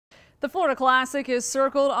The Florida Classic is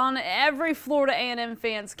circled on every Florida A&M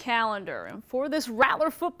fan's calendar. And for this Rattler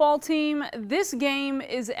football team, this game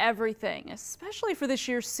is everything, especially for this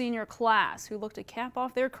year's senior class, who look to cap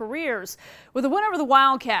off their careers with a win over the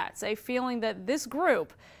Wildcats, a feeling that this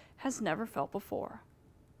group has never felt before.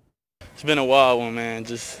 It's been a wild one, man.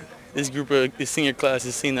 Just this senior class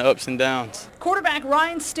has seen the ups and downs. Quarterback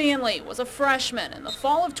Ryan Stanley was a freshman in the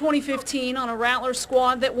fall of 2015 on a Rattler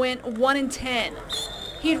squad that went 1-10.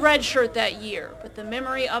 He'd redshirt that year, but the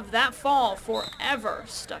memory of that fall forever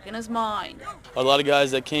stuck in his mind. A lot of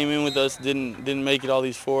guys that came in with us didn't make it all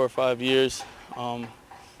these 4 or 5 years.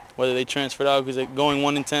 Whether they transferred out because going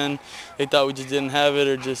 1-10, they thought we just didn't have it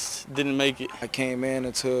or just didn't make it. I came in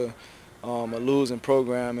into a losing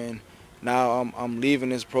program, and now I'm leaving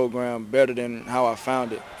this program better than how I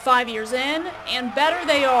found it. 5 years in, and better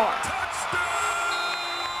they are.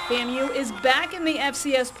 FAMU is back in the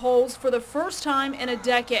FCS polls for the first time in a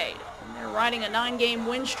decade. And they're riding a 9-game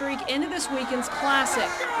win streak into this weekend's Classic,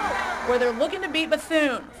 where they're looking to beat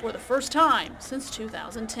Bethune for the first time since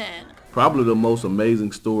 2010. Probably the most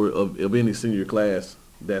amazing story of any senior class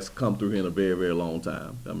that's come through here in a very, very long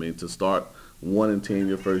time. I mean, to start 1-10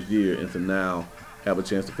 your first year and to now have a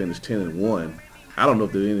chance to finish 10-1. I don't know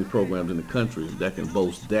if there are any programs in the country that can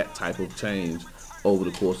boast that type of change over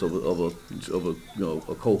the course of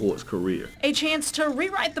a cohort's career. A chance to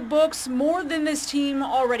rewrite the books more than this team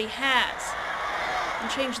already has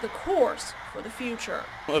and change the course for the future.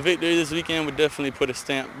 A victory this weekend would definitely put a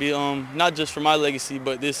stamp, not just for my legacy,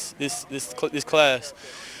 but this class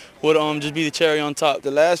would just be the cherry on top.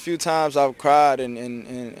 The last few times I've cried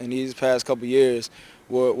in these past couple years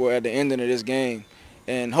were at the ending of this game.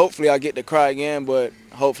 And hopefully I get to cry again, but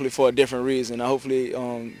hopefully for a different reason. Hopefully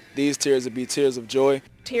these tears will be tears of joy.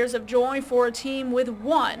 Tears of joy for a team with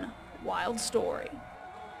one wild story.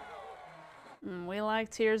 We like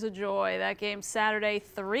tears of joy. That game Saturday,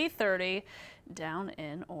 3:30, down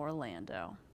in Orlando.